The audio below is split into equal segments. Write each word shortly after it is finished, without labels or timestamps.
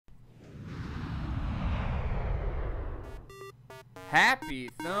Happy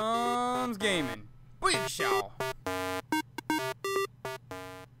Thumbs Gaming. Big show.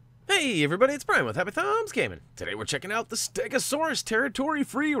 Hey everybody, it's Brian with Happy Thumbs Gaming. Today we're checking out the Stegosaurus Territory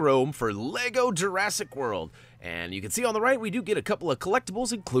free roam for Lego Jurassic World. And you can see on the right we do get a couple of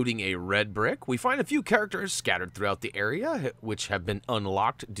collectibles, including a red brick. We find a few characters scattered throughout the area, which have been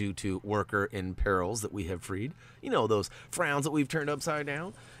unlocked due to worker in perils that we have freed. You know, those frowns that we've turned upside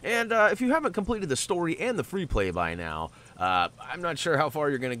down. And if you haven't completed the story and the free play by now, I'm not sure how far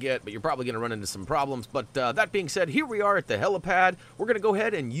you're going to get, but you're probably going to run into some problems. But that being said, here we are at the helipad. We're going to go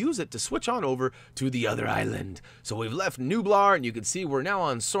ahead and use it to switch on over to the other island. So we've left Nublar, and you can see we're now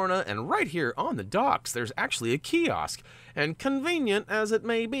on Sorna, and right here on the docks, there's actually a kiosk. And convenient as it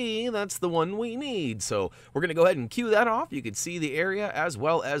may be, that's the one we need. So we're going to go ahead and queue that off. You can see the area as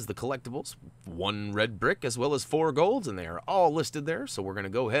well as the collectibles. 1 red brick as well as 4 golds, and they are all listed there. So we're going to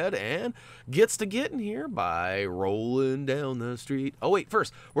go ahead and get in here by rolling down the street. Oh wait,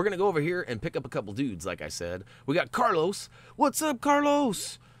 first we're going to go over here and pick up a couple dudes like I said. We got Carlos. What's up,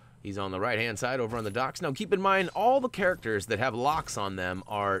 Carlos? He's on the right-hand side over on the docks. Now, keep in mind, all the characters that have locks on them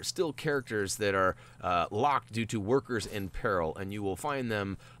are still characters that are locked due to workers in peril, and you will find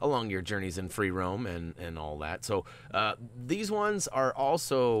them along your journeys in free roam and all that. So these ones are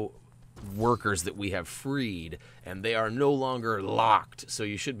also workers that we have freed, and they are no longer locked, so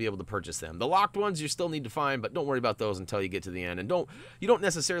you should be able to purchase them. The locked ones you still need to find, but don't worry about those until you get to the end. And you don't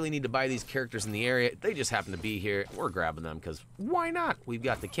necessarily need to buy these characters in the area. They just happen to be here. We're grabbing them because why not? We've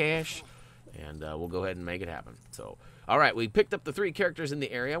got the cash, and we'll go ahead and make it happen. So all right, we picked up the 3 characters in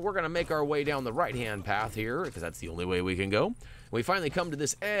the area. We're going to make our way down the right-hand path here because that's the only way we can go. We finally come to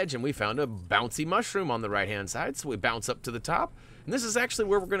this edge, and we found a bouncy mushroom on the right-hand side, so we bounce up to the top. And this is actually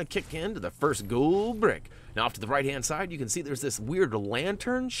where we're going to kick into the first gold brick. Now, off to the right-hand side, you can see there's this weird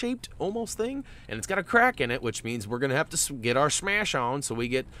lantern-shaped almost thing, and it's got a crack in it, which means we're going to have to get our smash on. So we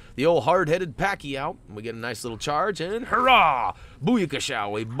get the old hard-headed Packy out, and we get a nice little charge, and hurrah!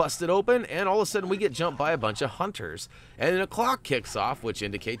 Booyakasha! We bust it open, and all of a sudden we get jumped by a bunch of hunters. And then a clock kicks off, which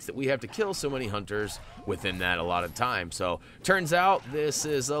indicates that we have to kill so many hunters within that allotted time. So, turns out this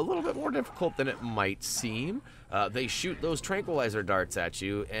is a little bit more difficult than it might seem. They shoot those tranquilizer darts at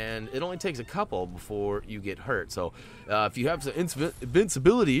you, and it only takes a couple before you get hurt. So if you have some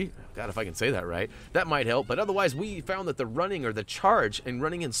invincibility, God, if I can say that right, that might help. But otherwise, we found that the running or the charge and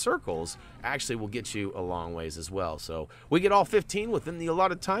running in circles actually will get you a long ways as well. So we get all 15 within the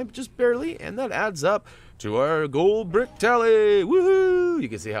allotted time, just barely, and that adds up to our gold brick tally. Woohoo! You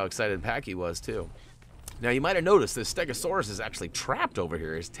can see how excited Packy was, too. Now, you might have noticed this Stegosaurus is actually trapped over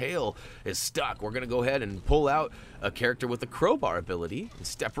here. His tail is stuck. We're going to go ahead and pull out a character with the crowbar ability and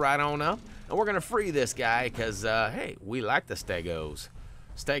step right on up. And we're going to free this guy because, hey, we like the Stegos.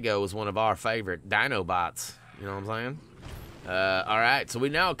 Stego is one of our favorite Dinobots. You know what I'm saying? All right, so we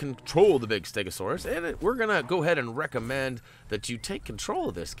now control the big Stegosaurus. And we're going to go ahead and recommend that you take control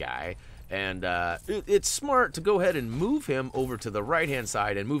of this guy. And it's smart to go ahead and move him over to the right-hand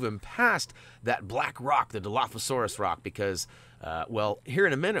side and move him past that black rock, the Dilophosaurus rock, because, well, here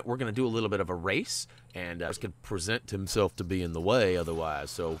in a minute we're going to do a little bit of a race, and this could present himself to be in the way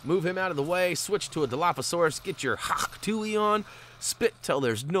otherwise. So move him out of the way, switch to a Dilophosaurus, get your HappyThumbsGaming on, spit till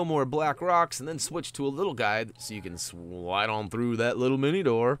there's no more black rocks, and then switch to a little guy so you can slide on through that little mini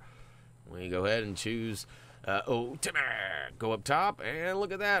door. We go ahead and choose... Timmy, go up top, and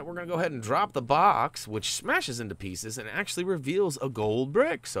look at that. We're going to go ahead and drop the box, which smashes into pieces and actually reveals a gold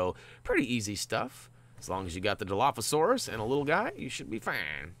brick. So, pretty easy stuff. As long as you got the Dilophosaurus and a little guy, you should be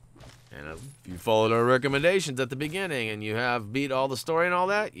fine. And if you followed our recommendations at the beginning and you have beat all the story and all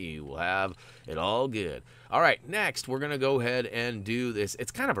that, you will have it all good. All right, next we're going to go ahead and do this.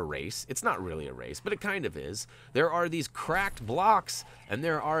 It's kind of a race. It's not really a race, but it kind of is. There are these cracked blocks, and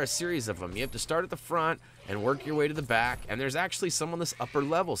there are a series of them. You have to start at the front and work your way to the back, and there's actually some on this upper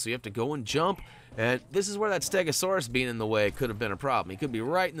level, so you have to go and jump. And this is where that Stegosaurus being in the way could have been a problem. He could be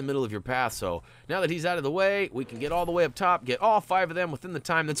right in the middle of your path, so now that he's out of the way, we can get all the way up top, get all 5 of them within the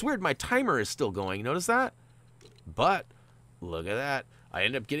time. That's weird, my timer is still going, you notice that? But, look at that. I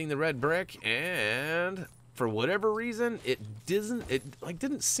end up getting the red brick, and for whatever reason, it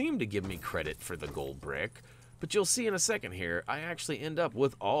didn't seem to give me credit for the gold brick. But you'll see in a second here, I actually end up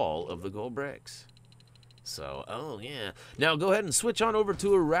with all of the gold bricks. So, oh yeah. Now go ahead and switch on over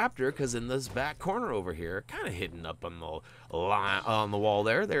to a raptor, because in this back corner over here, kind of hidden up on the wall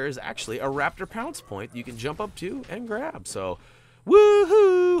there is actually a raptor pounce point you can jump up to and grab. So,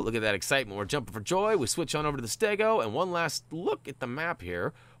 woohoo! Look at that excitement. We're jumping for joy. We switch on over to the Stego, and one last look at the map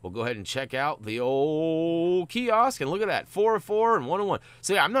here. we'll go ahead and check out the old kiosk. And look at that, 4 of 4 and 1 of 1.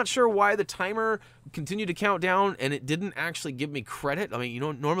 So yeah, I'm not sure why the timer continued to count down and it didn't actually give me credit. I mean,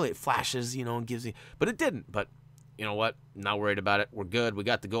 normally it flashes, and gives me, but it didn't. But you know what? Not worried about it. We're good. We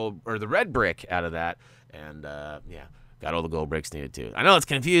got the gold or the red brick out of that, and yeah. Got all the gold bricks needed too. I know it's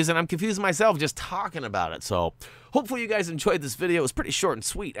confusing. I'm confusing myself just talking about it. So hopefully you guys enjoyed this video. It was pretty short and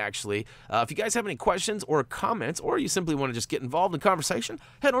sweet, actually. If you guys have any questions or comments, or you simply want to just get involved in conversation,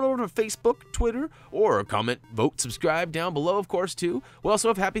 head on over to Facebook, Twitter, or comment, vote, subscribe down below, of course, too. We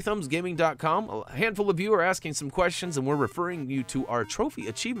also have HappyThumbsGaming.com. A handful of you are asking some questions, and we're referring you to our trophy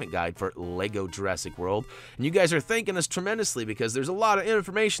achievement guide for Lego Jurassic World. And you guys are thanking us tremendously because there's a lot of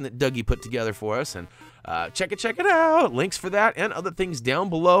information that Dougie put together for us, and check it out. Links for that and other things down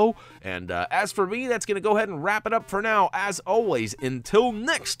below. And as for me, that's going to go ahead and wrap it up for now. As always, until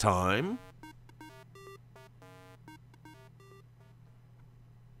next time.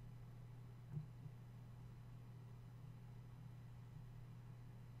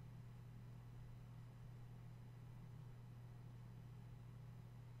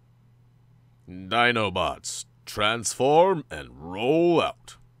 Dinobots, transform and roll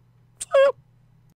out.